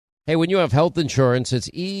Hey, when you have health insurance, it's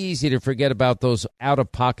easy to forget about those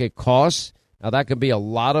out-of-pocket costs. Now, that can be a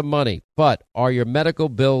lot of money, but are your medical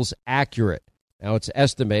bills accurate? Now, it's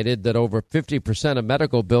estimated that over 50% of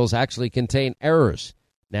medical bills actually contain errors.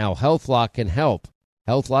 Now, HealthLock can help.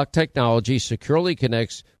 HealthLock technology securely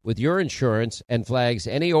connects with your insurance and flags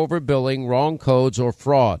any overbilling, wrong codes, or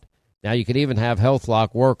fraud. Now, you can even have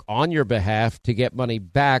HealthLock work on your behalf to get money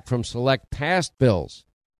back from select past bills.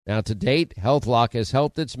 Now, to date, HealthLock has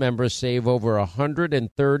helped its members save over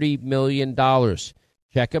 $130 million.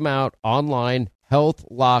 Check them out online,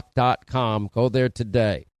 healthlock.com. Go there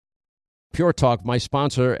today. Pure Talk, my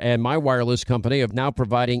sponsor and my wireless company, are now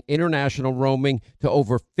providing international roaming to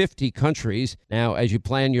over 50 countries. Now, as you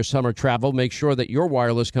plan your summer travel, make sure that your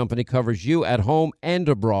wireless company covers you at home and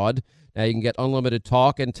abroad. Now, you can get unlimited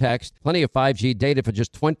talk and text, plenty of 5G data for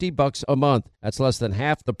just $20 a month. That's less than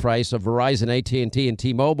half the price of Verizon, AT&T, and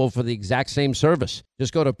T-Mobile for the exact same service.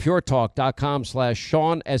 Just go to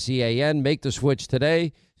puretalk.com/Sean, S-E-A-N. Make the switch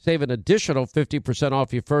today. Save an additional 50%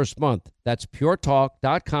 off your first month. That's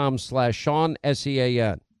puretalk.com/Sean,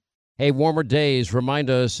 S-E-A-N. Hey, warmer days remind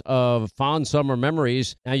us of fond summer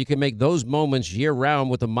memories. Now you can make those moments year-round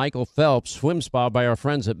with the Michael Phelps Swim Spa by our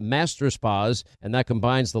friends at Master Spas, and that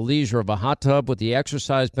combines the leisure of a hot tub with the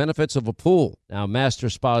exercise benefits of a pool. Now, Master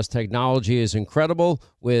Spa's technology is incredible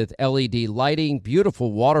with LED lighting,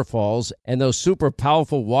 beautiful waterfalls, and those super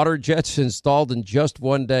powerful water jets installed in just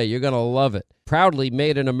one day. You're going to love it. Proudly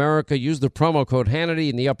made in America. Use the promo code Hannity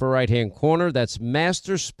in the upper right-hand corner. That's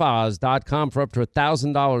masterspas.com for up to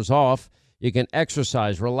 $1,000 off. You can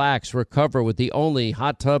exercise, relax, recover with the only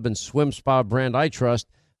hot tub and swim spa brand I trust,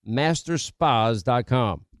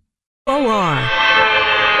 masterspas.com. Well,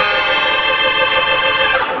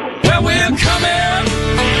 we're coming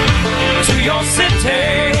to your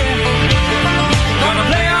city. Gonna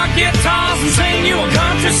play our guitars and sing you a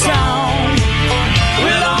country song.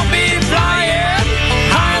 We'll all be flying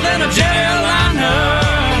higher than a jetliner.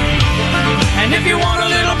 And if you want a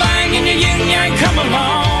little bang in your yin-yang, come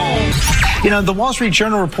along. You know, the Wall Street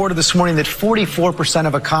Journal reported this morning that 44%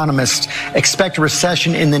 of economists expect a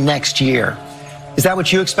recession in the next year. Is that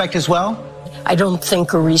what you expect as well? I don't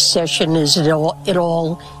think a recession is at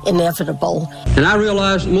all inevitable. And I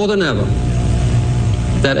realize more than ever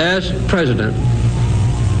that as president,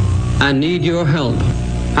 I need your help.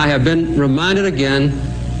 I have been reminded again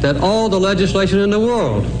that all the legislation in the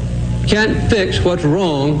world can't fix what's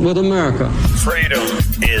wrong with America. Freedom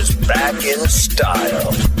is back in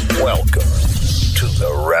style. Welcome to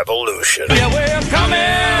the revolution. Yeah, we're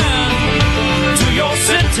coming to your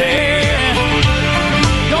city.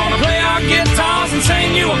 Gonna play our guitars and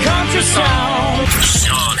sing you a country song.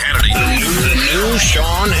 Sean Hannity. The new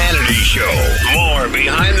Sean Hannity Show. More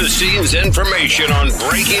behind-the-scenes information on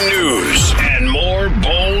breaking news and more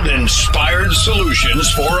bold, inspired solutions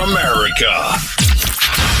for America.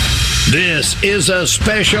 This is a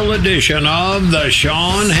special edition of the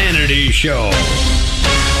Sean Hannity Show.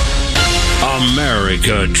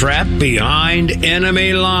 America trapped behind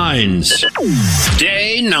enemy lines.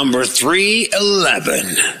 Day number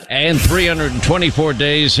 311. And 324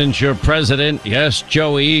 days since your president, yes,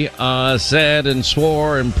 Joey, said and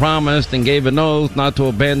swore and promised and gave an oath not to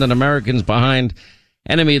abandon Americans behind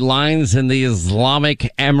enemy lines in the Islamic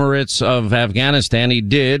Emirates of Afghanistan. He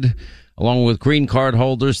did, along with green card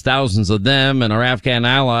holders, thousands of them, and our Afghan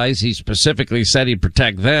allies. He specifically said he'd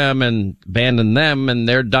protect them and abandon them, and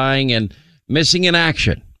they're dying and missing in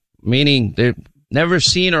action, meaning they're never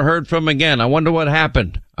seen or heard from again. I wonder what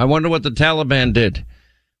happened. I wonder what the Taliban did.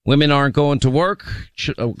 Women aren't going to work.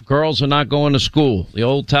 Girls are not going to school. The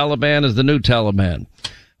old Taliban is the new Taliban.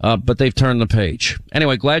 But they've turned the page.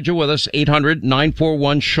 Anyway, glad you're with us.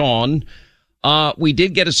 800-941-SEAN. We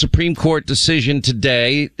did get a Supreme Court decision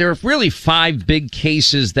today. There are really 5 big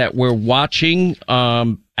cases that we're watching,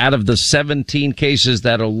 out of the 17 cases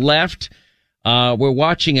that are left. We're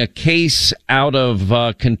watching a case out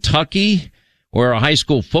of Kentucky where a high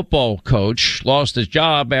school football coach lost his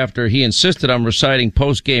job after he insisted on reciting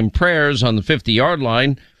post-game prayers on the 50-yard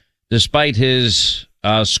line, despite his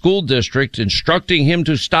school district instructing him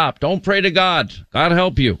to stop. Don't pray to God. God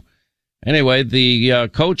help you. Anyway, the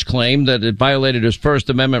coach claimed that it violated his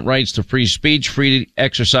First Amendment rights to free speech, free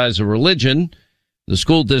exercise of religion. The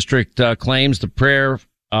school district claims the prayer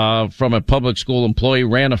from a public school employee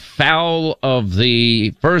ran afoul of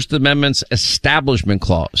the First Amendment's Establishment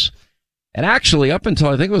Clause. And actually, up until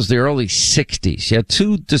I think it was the early 60s, you had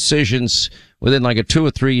 2 decisions within like a 2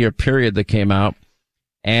 or 3 year period that came out.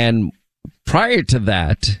 And prior to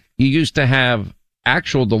that, you used to have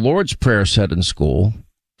the Lord's Prayer said in school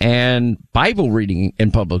and Bible reading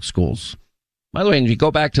in public schools. By the way, if you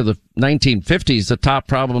go back to the 1950s, the top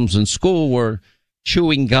problems in school were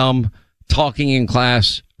chewing gum, talking in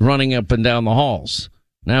class, running up and down the halls.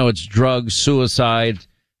 Now it's drugs, suicide,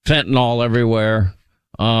 fentanyl everywhere,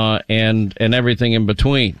 and everything in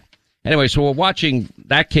between. Anyway, so we're watching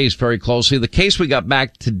that case very closely. The case we got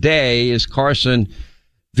back today is Carson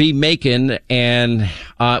v. Macon, and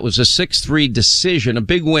it was a 6-3 decision, a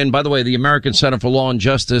big win. By the way, the American Center for Law and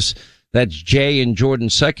Justice, that's Jay and Jordan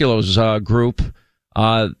Sekulo's group,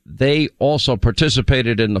 they also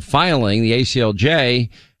participated in the filing, the ACLJ,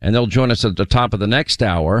 and they'll join us at the top of the next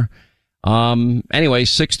hour. Anyway,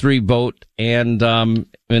 6-3 vote, and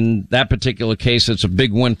in that particular case, it's a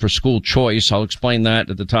big win for school choice. I'll explain that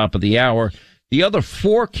at the top of the hour. The other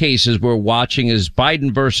 4 cases we're watching is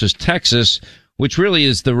Biden versus Texas, which really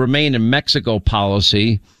is the Remain in Mexico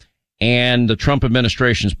policy, and the Trump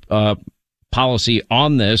administration's policy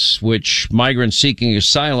on this, which migrants seeking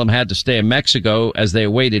asylum had to stay in Mexico as they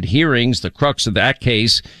awaited hearings. The crux of that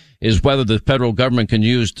case is whether the federal government can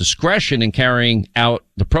use discretion in carrying out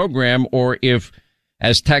the program, or if,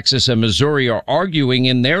 as Texas and Missouri are arguing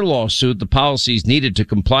in their lawsuit, the policy is needed to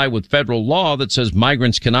comply with federal law that says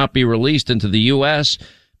migrants cannot be released into the U.S.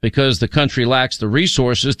 because the country lacks the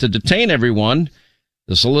resources to detain everyone.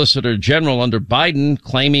 The Solicitor General under Biden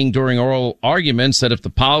claiming during oral arguments that if the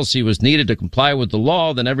policy was needed to comply with the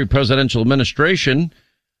law, then every presidential administration,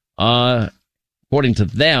 according to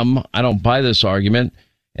them, I don't buy this argument,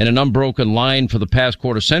 and an unbroken line for the past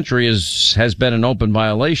quarter century has been an open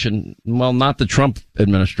violation. Well, not the Trump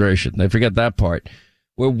administration. They forget that part.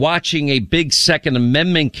 We're watching a big Second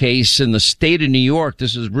Amendment case in the state of New York.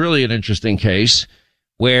 This is really an interesting case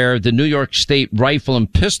where the New York State Rifle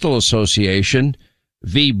and Pistol Association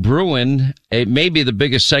v. Bruin, it may be the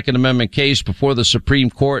biggest Second Amendment case before the Supreme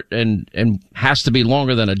Court and has to be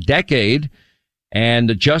longer than a decade. And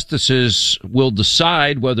the justices will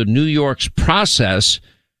decide whether New York's process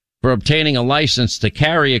for obtaining a license to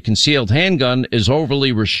carry a concealed handgun is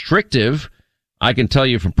overly restrictive. I can tell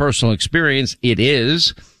you from personal experience, it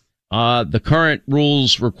is. The current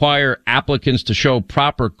rules require applicants to show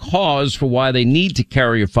proper cause for why they need to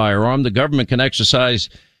carry a firearm. The government can exercise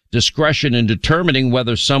discretion in determining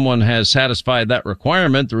whether someone has satisfied that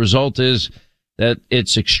requirement. The result is that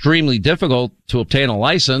it's extremely difficult to obtain a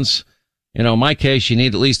license. You know, in my case, you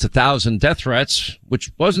need at least 1,000 death threats,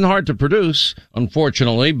 which wasn't hard to produce,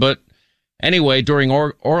 unfortunately. But anyway, during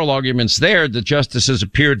oral arguments there, the justices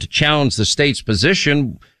appeared to challenge the state's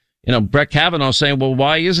position. You know, Brett Kavanaugh saying, well,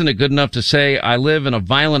 why isn't it good enough to say I live in a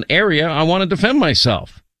violent area? I want to defend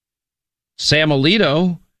myself. Sam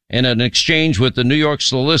Alito, in an exchange with the New York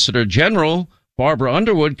Solicitor General, Barbara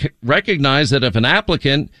Underwood, recognized that if an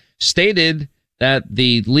applicant stated that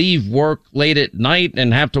they leave work late at night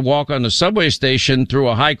and have to walk on the subway station through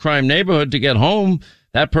a high crime neighborhood to get home,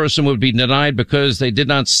 that person would be denied because they did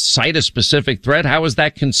not cite a specific threat. How is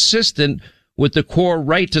that consistent with the core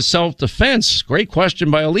right to self-defense? Great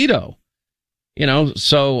question by Alito. You know,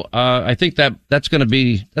 so I think that's going to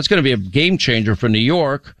be a game changer for New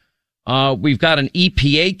York. We've got an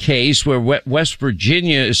EPA case where West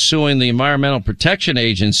Virginia is suing the Environmental Protection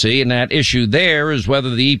Agency, and that issue there is whether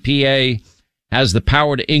the EPA has the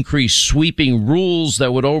power to increase sweeping rules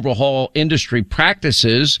that would overhaul industry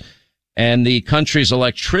practices and the country's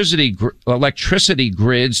electricity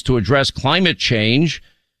grids to address climate change.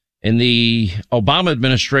 In the Obama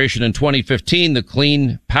administration in 2015, the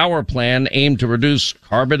Clean Power Plan aimed to reduce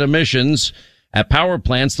carbon emissions at power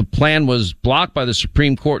plants. The plan was blocked by the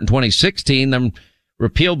Supreme Court in 2016, then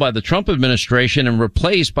repealed by the Trump administration and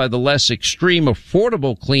replaced by the less extreme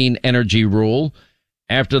Affordable Clean Energy Rule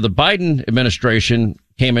after the Biden administration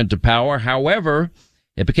came into power. However,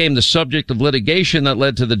 it became the subject of litigation that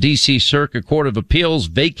led to the D.C. Circuit Court of Appeals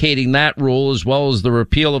vacating that rule as well as the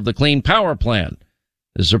repeal of the Clean Power Plan.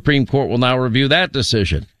 The Supreme Court will now review that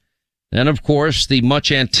decision. And, of course, the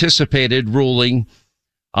much anticipated ruling,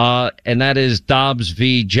 and that is Dobbs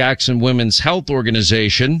v. Jackson Women's Health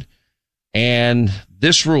Organization. And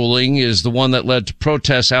this ruling is the one that led to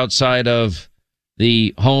protests outside of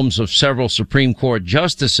the homes of several Supreme Court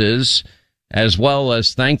justices, as well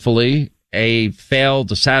as, thankfully, a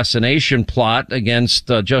failed assassination plot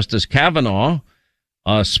against Justice Kavanaugh,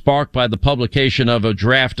 sparked by the publication of a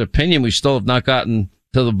draft opinion. We still have not gotten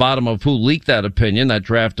to the bottom of who leaked that opinion, that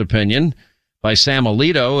draft opinion, by Sam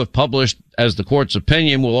Alito. If published as the court's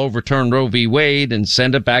opinion, will overturn Roe v. Wade and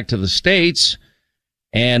send it back to the states.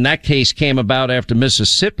 And that case came about after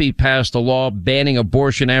Mississippi passed a law banning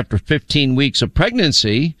abortion after 15 weeks of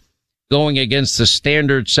pregnancy, going against the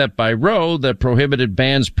standard set by Roe that prohibited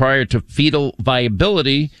bans prior to fetal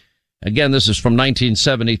viability. Again, this is from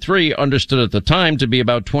 1973, understood at the time to be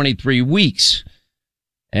about 23 weeks.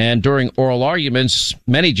 And during oral arguments,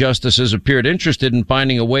 many justices appeared interested in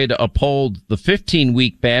finding a way to uphold the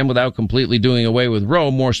 15-week ban without completely doing away with Roe.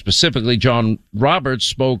 More specifically, John Roberts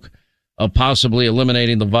spoke of possibly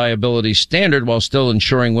eliminating the viability standard while still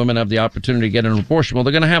ensuring women have the opportunity to get an abortion. Well,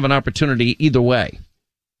 they're going to have an opportunity either way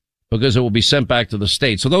because it will be sent back to the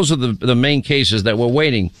state. So those are the main cases that we're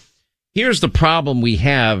waiting. Here's the problem we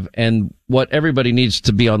have and what everybody needs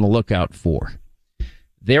to be on the lookout for.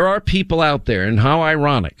 There are people out there, and how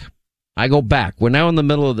ironic. I go back. We're now in the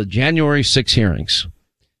middle of the January 6 hearings.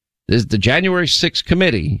 The January 6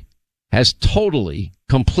 committee has totally,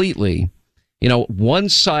 completely,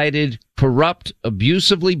 one-sided, corrupt,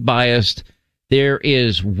 abusively biased. There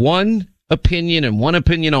is one opinion and one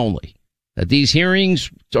opinion only, that these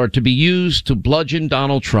hearings are to be used to bludgeon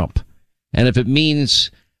Donald Trump. And if it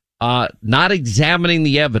means not examining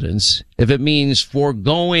the evidence, if it means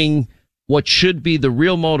foregoing what should be the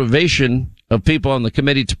real motivation of people on the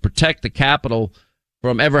committee to protect the Capitol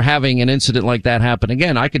from ever having an incident like that happen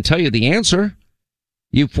again, I can tell you the answer.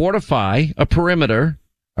 You fortify a perimeter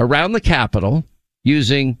around the Capitol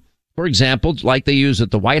using, for example, like they use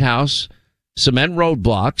at the White House, cement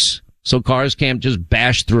roadblocks so cars can't just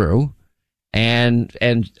bash through, and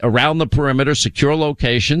around the perimeter, secure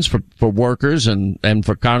locations for workers and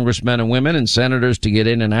for congressmen and women and senators to get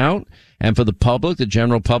in and out. And for the public, the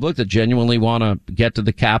general public that genuinely want to get to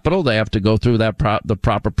the Capitol, they have to go through the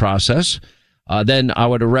proper process. Then I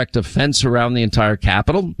would erect a fence around the entire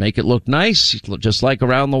Capitol, make it look nice, just like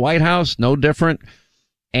around the White House, no different.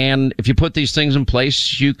 And if you put these things in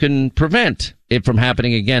place, you can prevent it from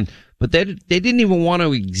happening again. But they didn't even want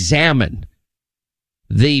to examine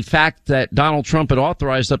the fact that Donald Trump had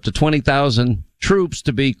authorized up to 20,000 troops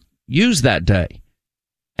to be used that day.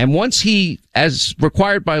 And once he, as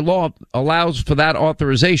required by law, allows for that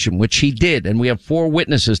authorization, which he did, and we have 4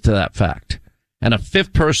 witnesses to that fact, and a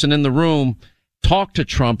 5th person in the room talked to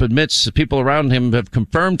Trump, admits the people around him have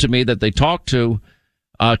confirmed to me that they talked to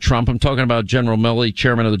Trump. I'm talking about General Milley,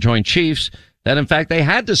 chairman of the Joint Chiefs, that in fact they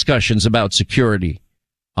had discussions about security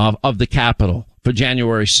of the Capitol for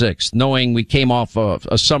January 6th, knowing we came off of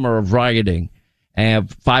a summer of rioting and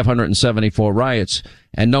 574 riots,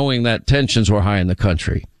 and knowing that tensions were high in the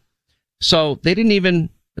country. So they didn't even,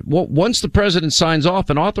 once the president signs off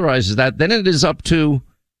and authorizes that, then it is up to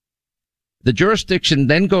the jurisdiction,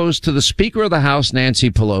 then goes to the Speaker of the House, Nancy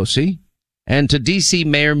Pelosi, and to D.C.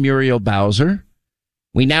 Mayor Muriel Bowser.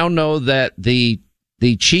 We now know that the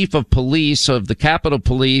chief of police of the Capitol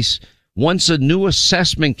Police, once a new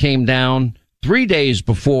assessment came down 3 days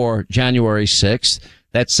before January 6th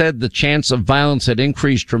that said the chance of violence had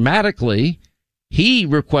increased dramatically, he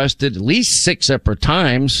requested at least 6 separate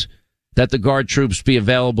times that the guard troops be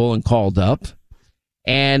available and called up.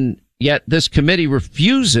 And yet this committee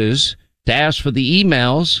refuses to ask for the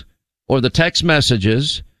emails or the text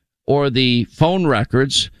messages or the phone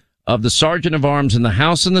records of the Sergeant of Arms in the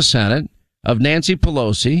House and the Senate, of Nancy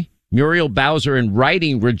Pelosi. Muriel Bowser in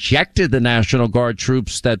writing rejected the National Guard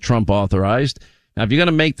troops that Trump authorized. Now, if you're going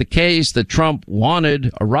to make the case that Trump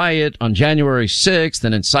wanted a riot on January 6th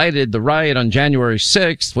and incited the riot on January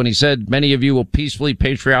 6th when he said many of you will peacefully,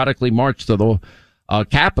 patriotically march to the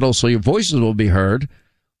Capitol so your voices will be heard,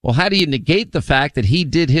 well, how do you negate the fact that he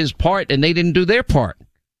did his part and they didn't do their part?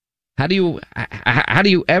 How do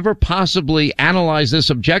you ever possibly analyze this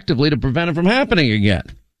objectively to prevent it from happening again?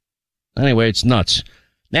 Anyway, it's nuts.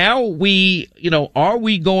 Now are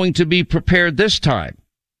we going to be prepared this time?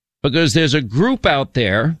 Because there's a group out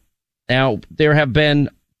there. Now, there have been,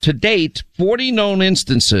 to date, 40 known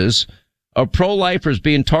instances of pro-lifers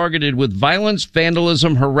being targeted with violence,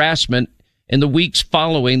 vandalism, harassment in the weeks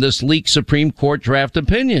following this leaked Supreme Court draft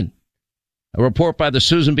opinion. A report by the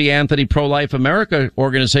Susan B. Anthony Pro-Life America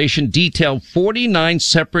organization detailed 49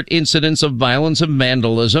 separate incidents of violence and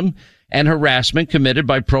vandalism and harassment committed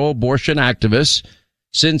by pro-abortion activists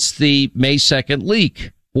since the May 2nd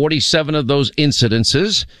leak. 47 of those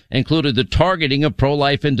incidences included the targeting of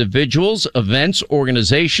pro-life individuals, events,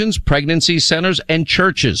 organizations, pregnancy centers, and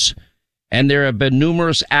churches. And there have been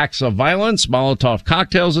numerous acts of violence, Molotov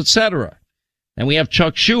cocktails, etc. And we have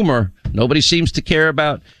Chuck Schumer. Nobody seems to care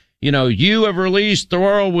about, you have released the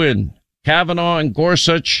whirlwind, Kavanaugh and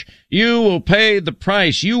Gorsuch. You will pay the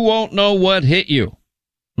price. You won't know what hit you.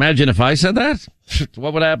 Imagine if I said that.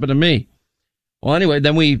 What would happen to me? Well, anyway,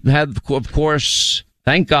 then we had, of course,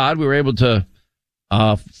 thank God we were able to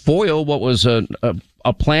foil what was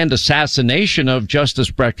a planned assassination of Justice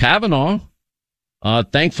Brett Kavanaugh.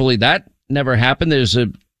 Thankfully, that never happened.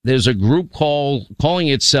 There's a group calling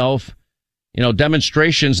itself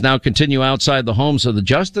Demonstrations now continue outside the homes of the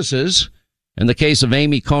justices. In the case of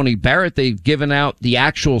Amy Coney Barrett, they've given out the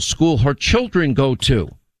actual school her children go to,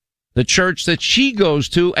 the church that she goes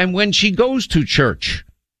to, and when she goes to church.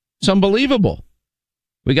 It's unbelievable.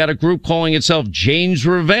 We got a group calling itself Jane's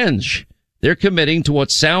Revenge. They're committing to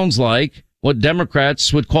what sounds like what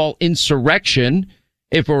Democrats would call insurrection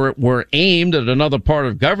if it were aimed at another part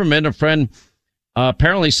of government. A friend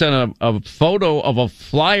apparently sent a photo of a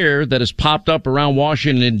flyer that has popped up around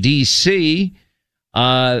Washington, D.C.,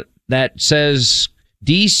 that says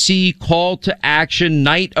D.C. Call to Action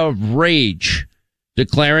Night of Rage,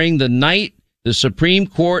 declaring the night the Supreme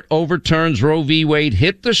Court overturns Roe v. Wade,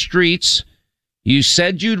 hit the streets. You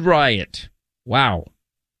said you'd riot. Wow.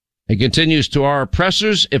 It continues, to our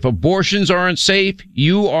oppressors, if abortions aren't safe,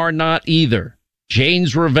 you are not either.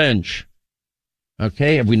 Jane's Revenge.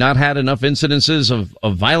 Okay, have we not had enough incidences of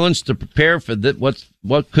violence to prepare for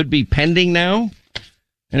what could be pending now?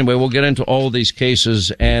 Anyway, we'll get into all of these cases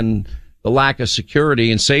and the lack of security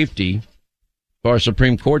and safety for our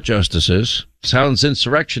Supreme Court justices. Sounds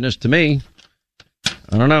insurrectionist to me.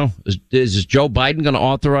 I don't know. Is Joe Biden going to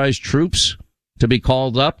authorize troops to be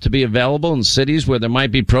called up, to be available in cities where there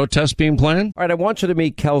might be protests being planned? All right, I want you to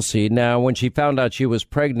meet Kelsey. Now, when she found out she was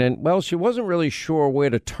pregnant, well, she wasn't really sure where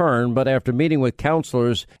to turn, but after meeting with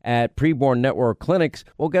counselors at Preborn Network clinics,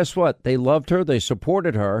 well, guess what? They loved her, they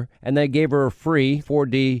supported her, and they gave her a free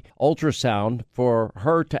 4D ultrasound for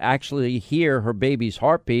her to actually hear her baby's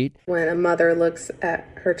heartbeat. When a mother looks at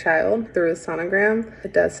her child through a sonogram,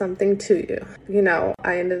 it does something to you.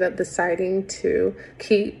 I ended up deciding to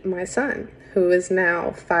keep my son, who is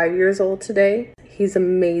now 5 years old today. He's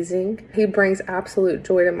amazing. He brings absolute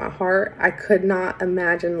joy to my heart. I could not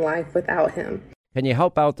imagine life without him. Can you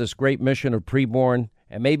help out this great mission of Preborn?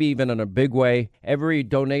 And maybe even in a big way, every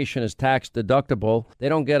donation is tax deductible. They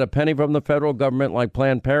don't get a penny from the federal government like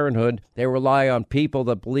Planned Parenthood. They rely on people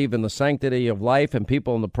that believe in the sanctity of life and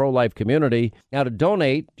people in the pro-life community. Now, to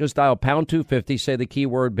donate, just dial pound 250, say the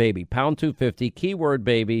keyword baby, pound 250, keyword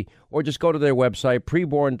baby, or just go to their website,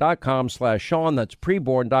 preborn.com/Sean. That's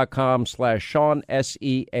preborn.com/Sean,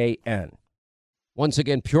 SEAN. Once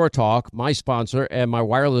again, Pure Talk, my sponsor and my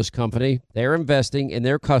wireless company, they're investing in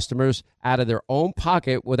their customers out of their own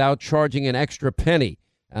pocket without charging an extra penny.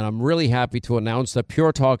 And I'm really happy to announce that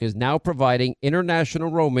Pure Talk is now providing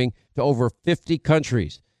international roaming to over 50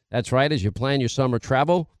 countries. That's right. As you plan your summer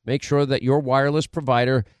travel, make sure that your wireless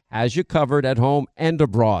provider has you covered at home and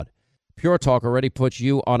abroad. Pure Talk already puts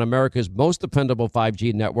you on America's most dependable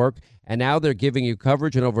 5G network, and now they're giving you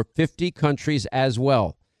coverage in over 50 countries as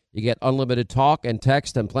well. You get unlimited talk and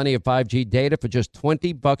text and plenty of 5G data for just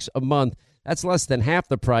 $20 a month. That's less than half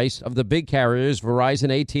the price of the big carriers,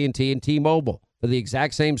 Verizon, AT&T, and T-Mobile, for the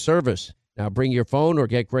exact same service. Now bring your phone or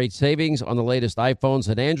get great savings on the latest iPhones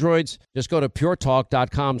and Androids. Just go to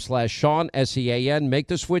puretalk.com/Sean, SEAN. Make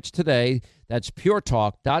the switch today. That's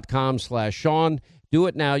puretalk.com/Sean. Do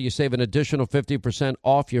it now. You save an additional 50%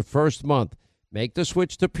 off your first month. Make the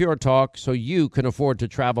switch to Pure Talk so you can afford to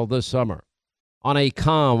travel this summer. On a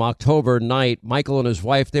calm October night, Michael and his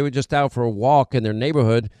wife, they were just out for a walk in their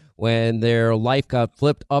neighborhood when their life got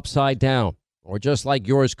flipped upside down, or just like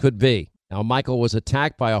yours could be. Now, Michael was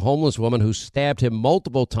attacked by a homeless woman who stabbed him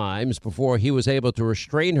multiple times before he was able to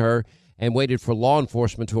restrain her and waited for law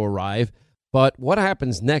enforcement to arrive. But what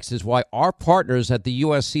happens next is why our partners at the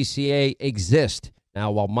USCCA exist. Now,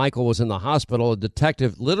 while Michael was in the hospital, a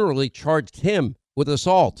detective literally charged him with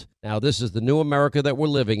assault. Now, this is the new America that we're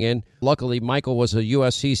living in. Luckily, Michael was a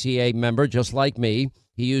USCCA member just like me.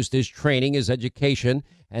 He used his training, his education,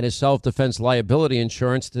 and his self-defense liability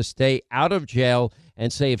insurance to stay out of jail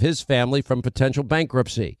and save his family from potential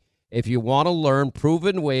bankruptcy. If you want to learn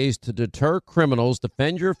proven ways to deter criminals,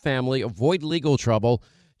 defend your family, avoid legal trouble,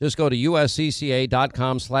 just go to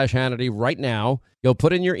uscca.com/Hannity right now. You'll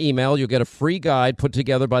put in your email. You'll get a free guide put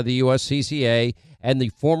together by the USCCA and the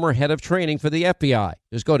former head of training for the FBI.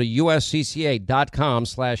 Just go to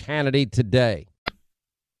uscca.com/Hannity today.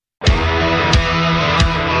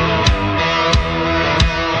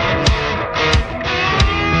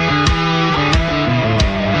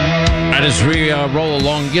 As we roll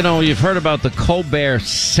along, you've heard about the Colbert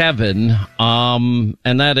 7, and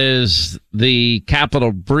that is the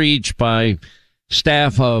Capitol breach by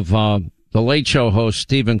staff of the Late Show host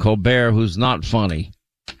Stephen Colbert, who's not funny.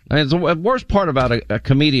 And the worst part about a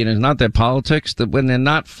comedian is not their politics, that when they're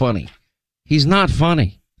not funny. He's not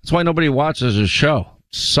funny. That's why nobody watches his show.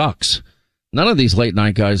 It sucks. None of these late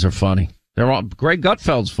night guys are funny. They're all, Greg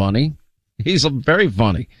Gutfeld's funny. He's very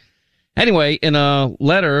funny. Anyway, in a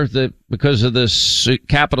letter that because of this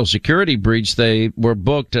Capitol security breach, they were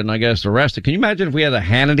booked and I guess arrested. Can you imagine if we had a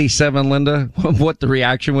Hannity 7, Linda? What the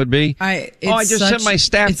reaction would be? I just sent my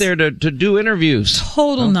staff there to do interviews.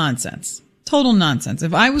 Total nonsense. Total nonsense.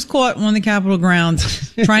 If I was caught on the Capitol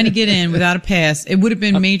grounds trying to get in without a pass, it would have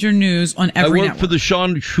been major news on every network. I work for the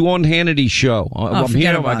Sean Hannity show. I'm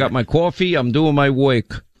here. I got my coffee. I'm doing my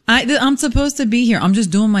work. I'm supposed to be here. I'm just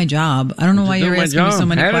doing my job. I don't know why you're asking me so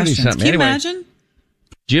many questions. Can you imagine?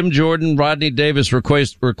 Jim Jordan, Rodney Davis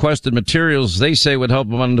requested materials they say would help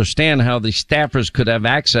them understand how the staffers could have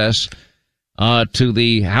access to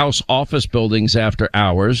the House office buildings after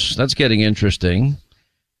hours. That's getting interesting.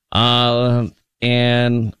 And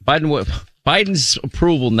Biden's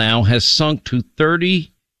approval now has sunk to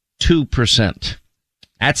 32%.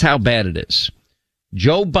 That's how bad it is.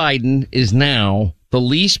 Joe Biden is now the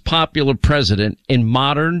least popular president in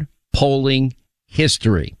modern polling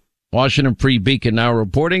history. Washington Free Beacon now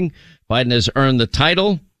reporting Biden has earned the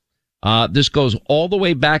title. This goes all the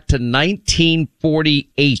way back to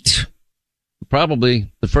 1948. Probably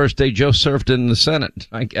the first day Joe served in the Senate,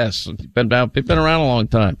 I guess. He's been around a long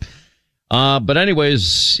time. But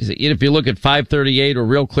anyways, if you look at 538 or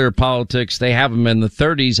Real Clear Politics, they have him in the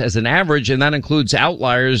 30s as an average, and that includes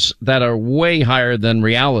outliers that are way higher than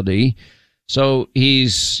reality. So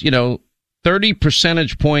he's, 30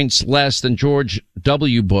 percentage points less than George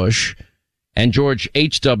W. Bush and George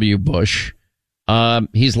H.W. Bush.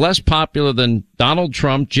 He's less popular than Donald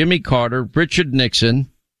Trump, Jimmy Carter, Richard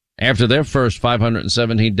Nixon after their first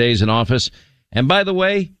 517 days in office. And by the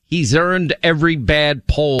way, he's earned every bad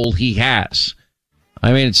poll he has.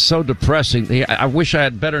 I mean, it's so depressing. I wish I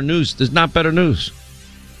had better news. There's not better news.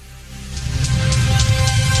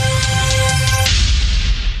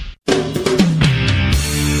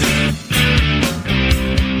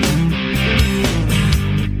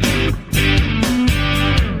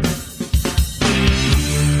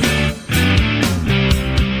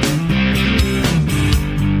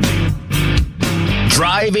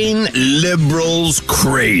 Driving liberals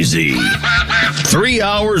crazy. 3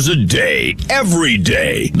 hours a day, every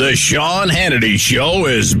day. The Sean Hannity Show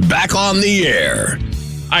is back on the air.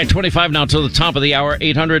 All right, 25 now till the top of the hour.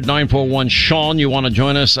 800-941-SEAN. You want to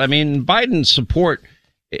join us? I mean, Biden's support,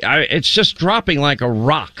 it's just dropping like a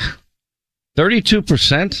rock.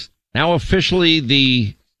 32%. Now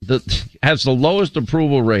officially has the lowest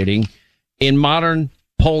approval rating in modern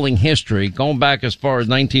polling history, going back as far as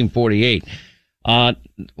 1948.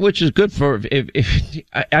 Which is good for,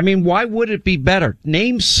 why would it be better?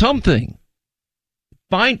 Name something.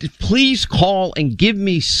 Please call and give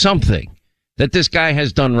me something that this guy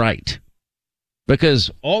has done right. Because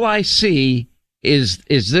all I see is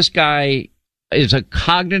this guy is a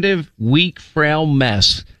cognitive, weak, frail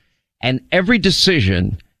mess. And every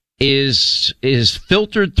decision is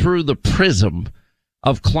filtered through the prism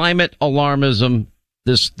of climate alarmism,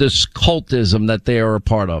 this cultism that they are a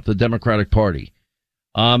part of, the Democratic Party.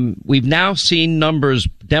 We've now seen numbers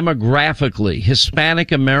demographically.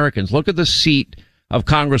 Hispanic Americans. Look at the seat of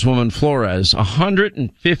Congresswoman Flores,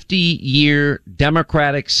 150-year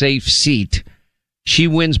Democratic safe seat. She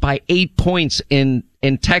wins by 8 points in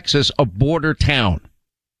Texas, a border town.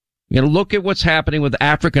 Look at what's happening with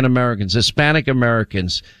African Americans, Hispanic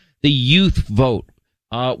Americans, the youth vote,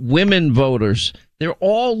 women voters. They're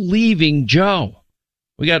all leaving Joe.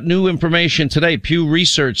 We got new information today. Pew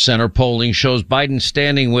Research Center polling shows Biden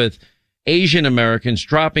standing with Asian Americans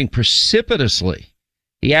dropping precipitously.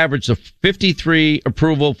 He averaged a 53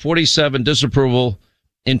 approval, 47 disapproval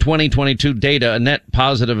in 2022 data, a net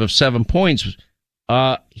positive of 7 points.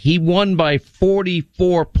 He won by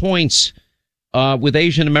 44 points with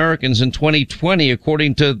Asian Americans in 2020,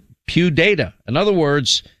 according to Pew data. In other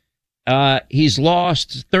words, he's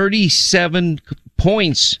lost 37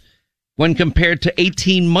 points when compared to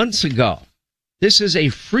 18 months ago. This is a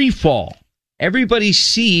free fall. Everybody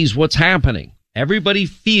sees what's happening. Everybody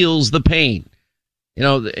feels the pain.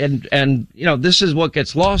 This is what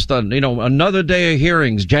gets lost on, another day of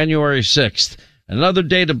hearings, January 6th, another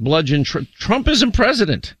day to bludgeon. Trump isn't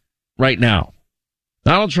president right now.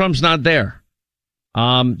 Donald Trump's not there.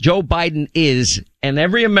 Joe Biden is, and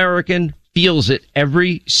every American feels it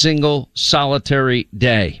every single solitary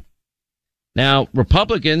day. Now,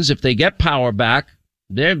 Republicans, if they get power back,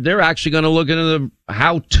 they're actually going to look into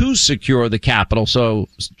how to secure the Capitol so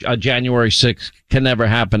January 6th can never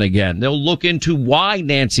happen again. They'll look into why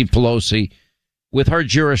Nancy Pelosi, with her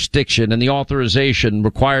jurisdiction and the authorization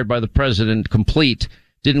required by the president complete,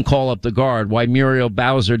 didn't call up the guard, why Muriel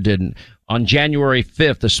Bowser didn't. On January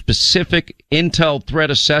 5th, a specific intel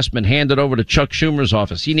threat assessment handed over to Chuck Schumer's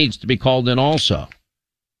office. He needs to be called in also.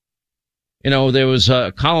 There was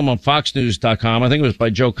a column on FoxNews.com. I think it was by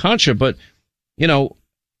Joe Concha. But, in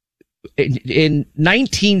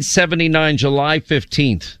 1979, July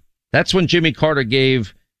 15th, that's when Jimmy Carter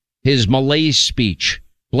gave his malaise speech,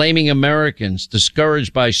 blaming Americans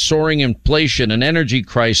discouraged by soaring inflation and energy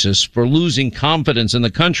crisis for losing confidence in the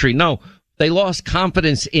country. No, they lost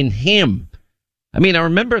confidence in him. I mean, I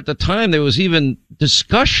remember at the time there was even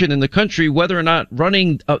discussion in the country whether or not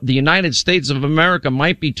running the United States of America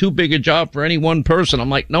might be too big a job for any one person. I'm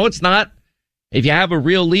like, no, it's not. If you have a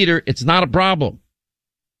real leader, it's not a problem.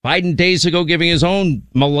 Biden days ago giving his own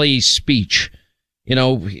malaise speech,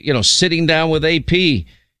 sitting down with AP,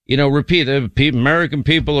 repeat, American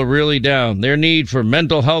people are really down. Their need for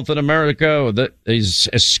mental health in America is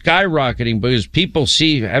skyrocketing because people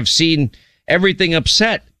have seen everything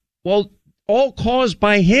upset. Well, all caused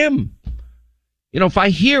by him. If I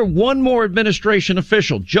hear one more administration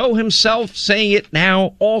official, Joe himself saying it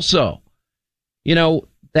now also,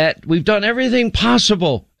 that we've done everything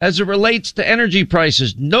possible as it relates to energy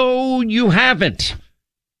prices. No, you haven't.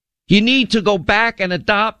 You need to go back and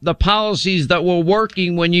adopt the policies that were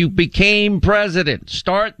working when you became president.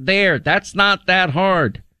 Start there. That's not that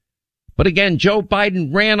hard. But again, Joe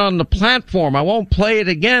Biden ran on the platform. I won't play it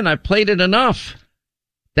again. I played it enough.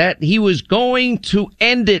 That he was going to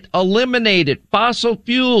end it, eliminate it. Fossil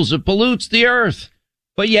fuels, it pollutes the earth.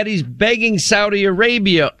 But yet he's begging Saudi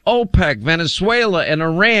Arabia, OPEC, Venezuela, and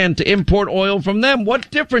Iran to import oil from them.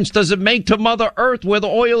 What difference does it make to Mother Earth where the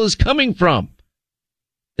oil is coming from?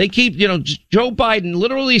 They keep, Joe Biden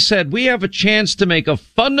literally said, we have a chance to make a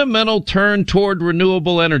fundamental turn toward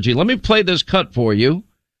renewable energy. Let me play this cut for you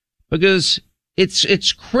because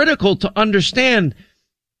it's critical to understand.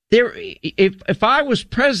 If I was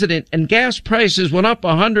president and gas prices went up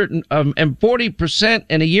 140%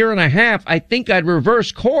 in a year and a half, I think I'd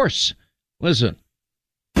reverse course. Listen.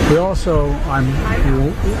 I'm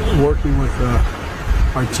working with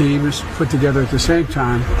our team is put together at the same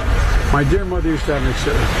time. My dear mother used to have an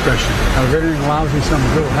expression, if anything lousy,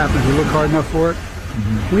 something good happens, you look hard enough for it.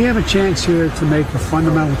 Mm-hmm. We have a chance here to make a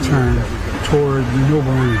fundamental turn toward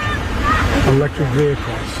renewable energy. Electric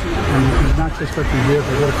vehicles, and not just electric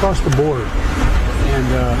vehicles, but across the board. And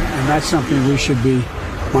that's something we should be.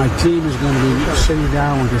 My team is going to be sitting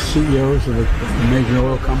down with the CEOs of the major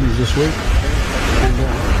oil companies this week and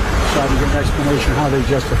try to get an explanation how they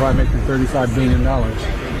justify making $35 billion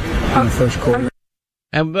in the first quarter.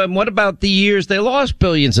 And what about the years they lost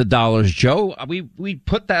billions of dollars, Joe? We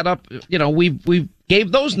put that up. We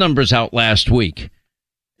gave those numbers out last week.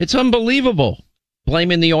 It's unbelievable.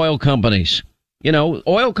 Blaming the oil companies.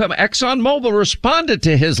 ExxonMobil responded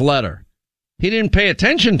to his letter. He didn't pay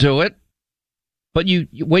attention to it. But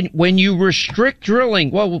when you restrict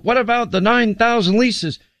drilling, well, what about the 9,000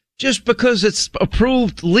 leases? Just because it's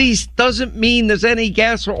approved lease doesn't mean there's any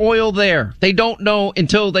gas or oil there. They don't know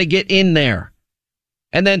until they get in there.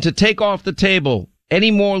 And then to take off the table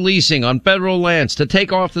any more leasing on federal lands, to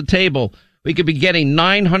take off the table, we could be getting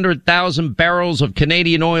 900,000 barrels of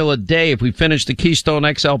Canadian oil a day if we finish the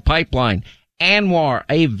Keystone XL pipeline. Anwar,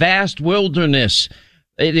 a vast wilderness.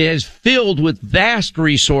 It is filled with vast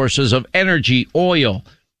resources of energy, oil.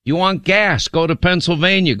 You want gas? Go to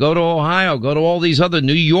Pennsylvania, go to Ohio, go to all these other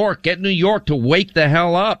New York. Get New York to wake the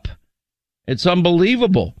hell up. It's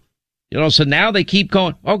unbelievable. So now they keep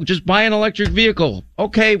going, just buy an electric vehicle.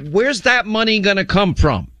 Okay, where's that money going to come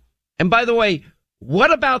from? And by the way,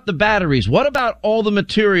 what about the batteries? What about all the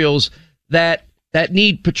materials that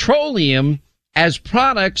need petroleum as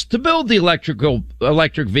products to build the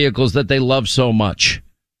electric vehicles that they love so much?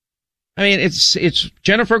 I mean, it's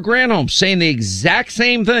Jennifer Granholm saying the exact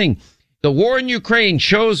same thing. The war in Ukraine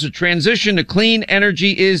shows the transition to clean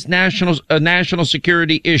energy is a national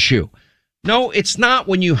security issue. No, it's not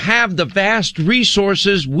when you have the vast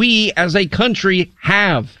resources we as a country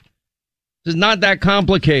have. It's not that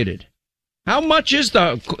complicated. How much is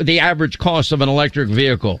the average cost of an electric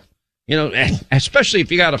vehicle? Especially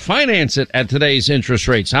if you got to finance it at today's interest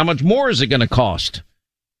rates. How much more is it going to cost?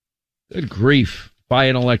 Good grief. Buy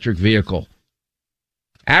an electric vehicle.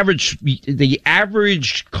 The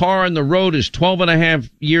average car on the road is 12 and a half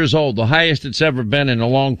years old, the highest it's ever been in a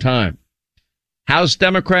long time. House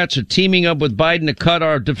Democrats are teaming up with Biden to cut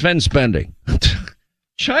our defense spending.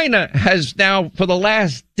 China has now, for the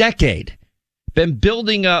last decade, been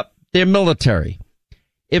building up their military.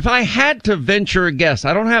 If I had to venture a guess,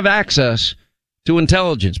 I don't have access to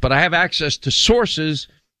intelligence, but I have access to sources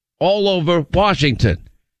all over Washington.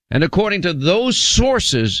 And according to those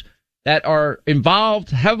sources that are involved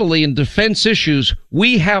heavily in defense issues,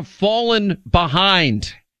 we have fallen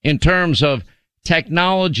behind in terms of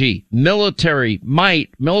technology, military might,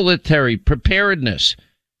 military preparedness.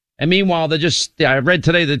 And meanwhile, I read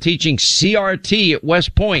today they're teaching CRT at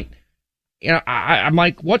West Point. You know, I'm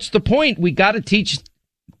like, what's the point? We got to teach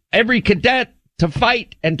every cadet to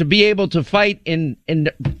fight and to be able to fight in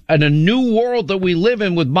a new world that we live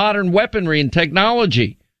in with modern weaponry and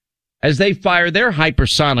technology as they fire their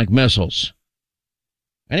hypersonic missiles.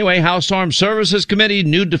 Anyway, House Armed Services Committee,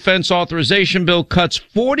 new defense authorization bill cuts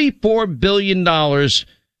 $44 billion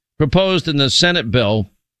proposed in the Senate bill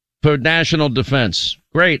for national defense.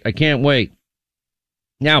 Great. I can't wait.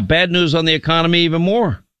 Now, bad news on the economy even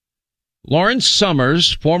more. Lawrence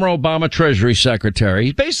Summers, former Obama Treasury Secretary,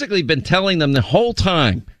 he's basically been telling them the whole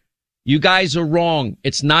time, you guys are wrong.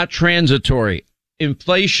 It's not transitory.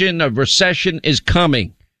 Inflation, a recession is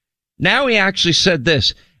coming. Now he actually said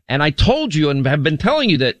this, and I told you and have been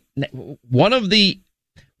telling you that one of the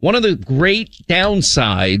great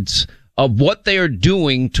downsides of what they are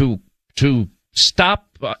doing to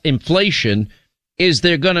stop inflation is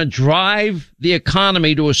they're going to drive the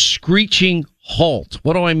economy to a screeching halt.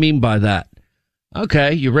 What do I mean by that?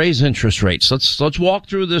 Okay, you raise interest rates. Let's walk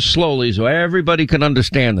through this slowly so everybody can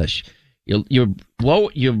understand this. You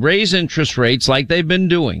raise interest rates like they've been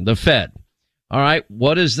doing, the Fed. All right,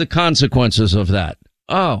 what is the consequences of that?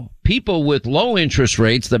 Oh, people with low interest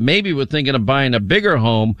rates that maybe were thinking of buying a bigger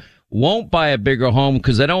home won't buy a bigger home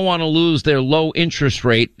because they don't want to lose their low interest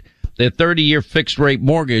rate, their 30-year fixed rate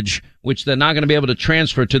mortgage, which they're not going to be able to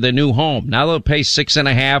transfer to their new home. Now they'll pay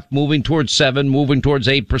 6.5%, moving towards 7%, moving towards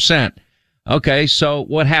 8%. Okay, so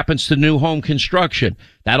what happens to new home construction?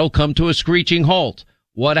 That'll come to a screeching halt.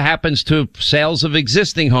 What happens to sales of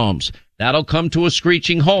existing homes? That'll come to a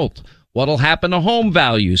screeching halt. What'll happen to home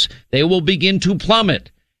values? They will begin to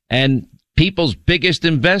plummet, and people's biggest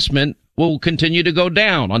investment will continue to go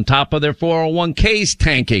down on top of their 401ks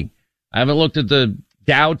tanking. I haven't looked at the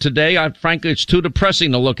Dow today. Frankly, it's too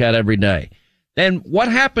depressing to look at every day. Then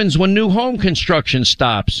what happens when new home construction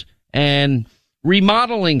stops and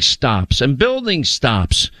remodeling stops and building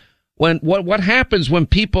stops? What happens when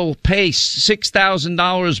people pay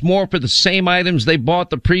 $6,000 more for the same items they bought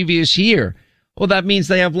the previous year? Well, that means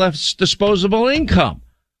they have less disposable income.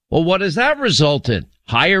 Well, what does that result in?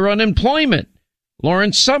 Higher unemployment.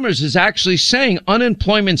 Lawrence Summers is actually saying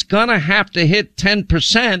unemployment's gonna have to hit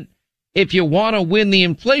 10% if you want to win the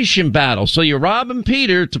inflation battle. So you're robbing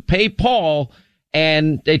Peter to pay Paul,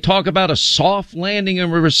 and they talk about a soft landing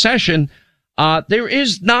in a recession. There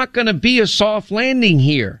is not going to be a soft landing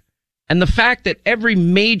here. And the fact that every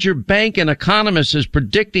major bank and economist is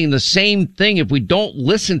predicting the same thing, if we don't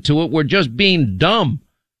listen to it, we're just being dumb.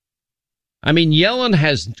 I mean, Yellen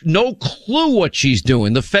has no clue what she's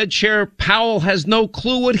doing. The Fed chair, Powell, has no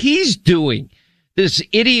clue what he's doing. This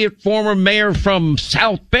idiot former mayor from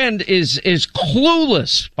South Bend is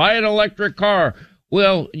clueless. Buy an electric car.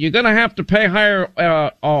 Well, you're going to have to pay higher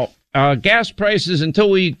gas prices until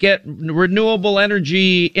we get renewable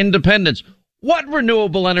energy independence. What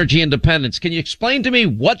renewable energy independence? Can you explain to me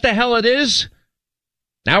what the hell it is?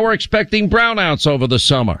 Now we're expecting brownouts over the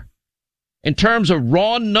summer. In terms of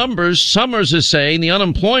raw numbers, Summers is saying the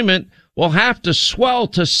unemployment will have to swell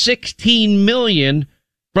to 16 million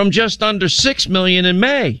from just under 6 million in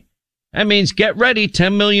May. That means get ready,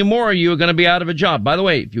 10 million more of you are going to be out of a job. By the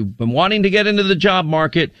way, if you've been wanting to get into the job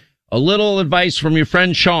market, a little advice from your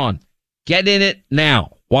friend Sean. Get in it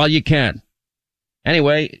now while you can.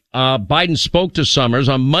 Anyway, Biden spoke to Summers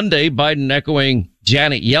on Monday. Biden echoing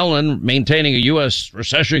Janet Yellen, maintaining a U.S.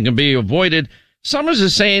 recession can be avoided. Summers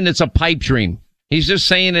is saying it's a pipe dream. He's just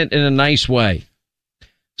saying it in a nice way.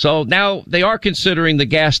 So now they are considering the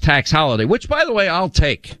gas tax holiday, which, by the way, I'll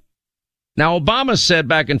take. Now, Obama said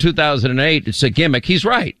back in 2008, it's a gimmick. He's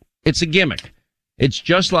right. It's a gimmick. It's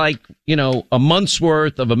just like, a month's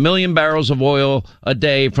worth of 1 million barrels of oil a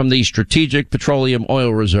day from the strategic petroleum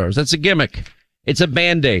oil reserves. That's a gimmick. It's a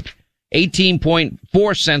Band-Aid.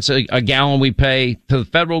 18.4 cents a gallon we pay to the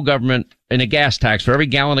federal government in a gas tax for every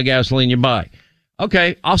gallon of gasoline you buy.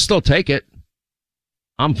 Okay, I'll still take it.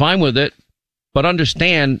 I'm fine with it. But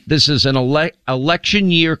understand, this is an election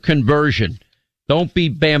year conversion. Don't be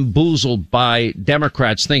bamboozled by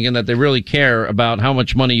Democrats thinking that they really care about how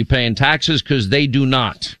much money you pay in taxes, because they do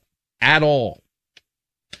not at all.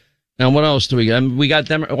 Now, what else do we got? We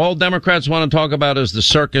got all Democrats want to talk about is the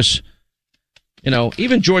circus.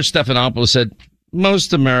 Even George Stephanopoulos said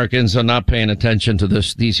most Americans are not paying attention to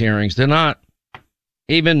these hearings. They're not.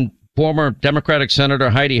 Even former Democratic Senator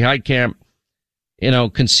Heidi Heitkamp,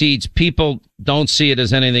 concedes people don't see it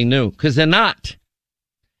as anything new, because they're not.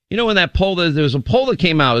 In that poll, there was a poll that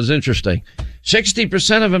came out. It was interesting.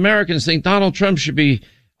 60% of Americans think Donald Trump should be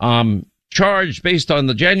charged based on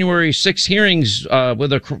the January 6 hearings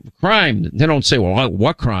with a crime. They don't say, well,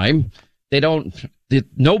 what crime?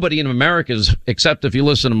 Nobody in America, except if you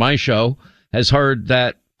listen to my show, has heard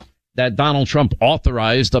that Donald Trump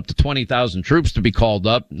authorized up to 20,000 troops to be called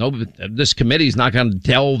up. This committee is not going to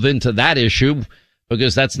delve into that issue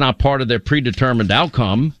because that's not part of their predetermined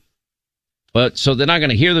outcome. But so they're not going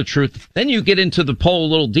to hear the truth. Then you get into the poll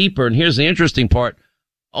a little deeper, and here's the interesting part.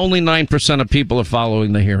 Only 9% of people are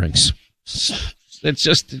following the hearings. It's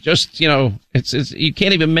just it's you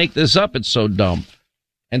can't even make this up. It's so dumb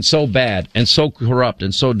and so bad and so corrupt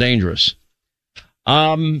and so dangerous.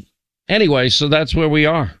 Anyway, so that's where we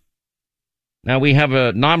are. Now we have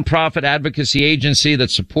a nonprofit advocacy agency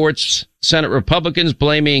that supports Senate Republicans,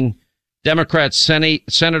 blaming Democrat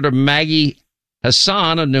Senator Maggie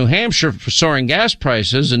Hassan of New Hampshire for soaring gas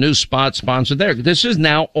prices. A new spot sponsored there. This is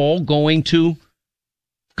now all going to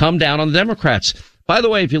come down on the Democrats. By the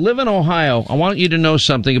way, if you live in Ohio, I want you to know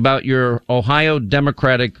something about your Ohio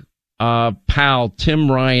Democratic pal, Tim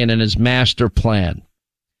Ryan, and his master plan.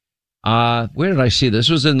 Where did I see this?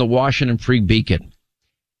 This was in the Washington Free Beacon.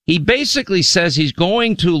 He basically says he's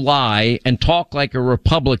going to lie and talk like a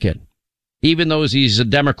Republican, even though he's a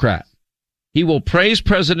Democrat. He will praise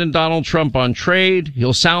President Donald Trump on trade.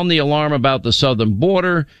 He'll sound the alarm about the southern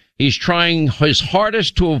border. He's trying his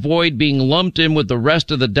hardest to avoid being lumped in with the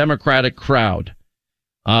rest of the Democratic crowd.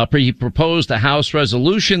 He proposed a House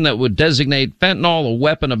resolution that would designate fentanyl a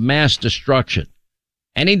weapon of mass destruction.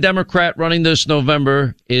 Any Democrat running this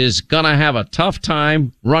November is going to have a tough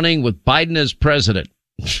time running with Biden as president.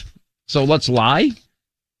 So let's lie?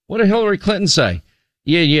 What did Hillary Clinton say?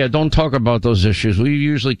 Yeah, don't talk about those issues. We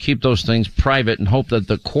usually keep those things private and hope that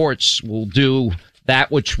the courts will do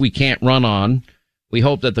that which we can't run on. We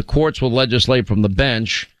hope that the courts will legislate from the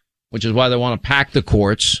bench, which is why they want to pack the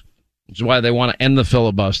courts, which is why they want to end the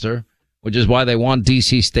filibuster, which is why they want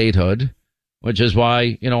D.C. statehood, which is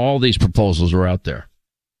why, all these proposals are out there.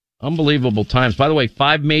 Unbelievable times. By the way,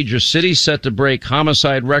 5 major cities set to break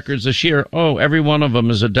homicide records this year. Oh, every one of them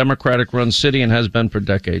is a Democratic-run city and has been for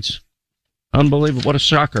decades. Unbelievable. What a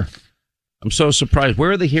shocker. I'm so surprised.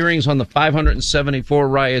 Where are the hearings on the 574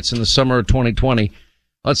 riots in the summer of 2020?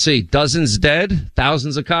 Let's see. Dozens dead,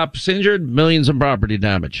 thousands of cops injured, millions of property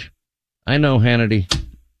damage. I know, Hannity.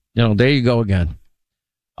 There you go again.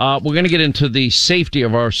 We're going to get into the safety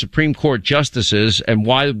of our Supreme Court justices and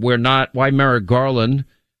why Merrick Garland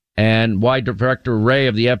and why Director Wray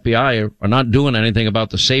of the FBI are not doing anything about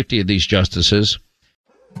the safety of these justices.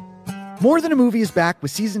 More Than a Movie is back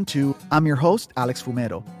with Season 2. I'm your host, Alex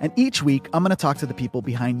Fumero. And each week, I'm going to talk to the people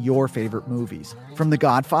behind your favorite movies. From The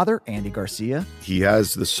Godfather, Andy Garcia. He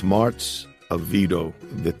has the smarts of Vito,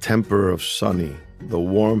 the temper of Sonny, the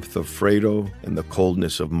warmth of Fredo, and the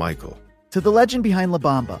coldness of Michael. To the legend behind La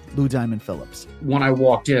Bamba, Lou Diamond Phillips. When I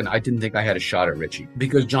walked in, I didn't think I had a shot at Richie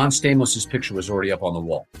because John Stamos' picture was already up on the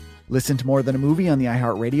wall. Listen to More Than a Movie on the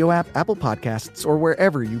iHeartRadio app, Apple Podcasts, or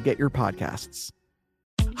wherever you get your podcasts.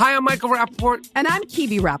 Hi, I'm Michael Rappaport. And I'm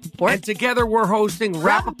Kibi Rappaport. And together we're hosting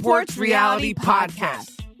Rappaport's Reality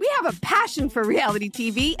Podcast. We have a passion for reality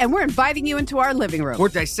TV, and we're inviting you into our living room. We're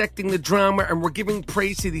dissecting the drama, and we're giving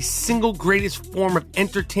praise to the single greatest form of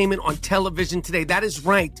entertainment on television today. That is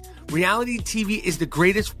right. Reality TV is the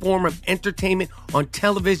greatest form of entertainment on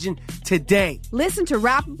television today. Listen to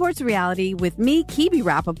Rappaport's Reality with me, Kibi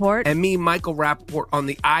Rappaport. And me, Michael Rappaport, on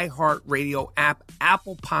the iHeartRadio app,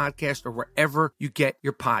 Apple Podcast, or wherever you get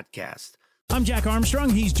your podcast. I'm Jack Armstrong.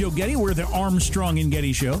 He's Joe Getty. We're the Armstrong and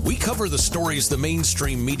Getty Show. We cover the stories the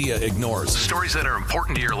mainstream media ignores. Stories that are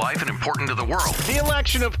important to your life and important to the world. The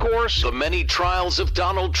election, of course. The many trials of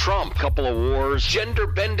Donald Trump. Couple of wars.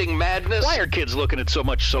 Gender-bending madness. Why are kids looking at so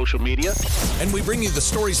much social media? And we bring you the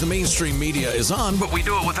stories the mainstream media is on, but we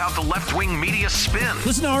do it without the left-wing media spin.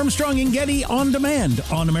 Listen to Armstrong and Getty on demand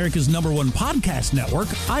on America's #1 podcast network,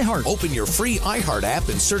 iHeart. Open your free iHeart app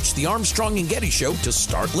and search the Armstrong and Getty Show to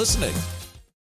start listening.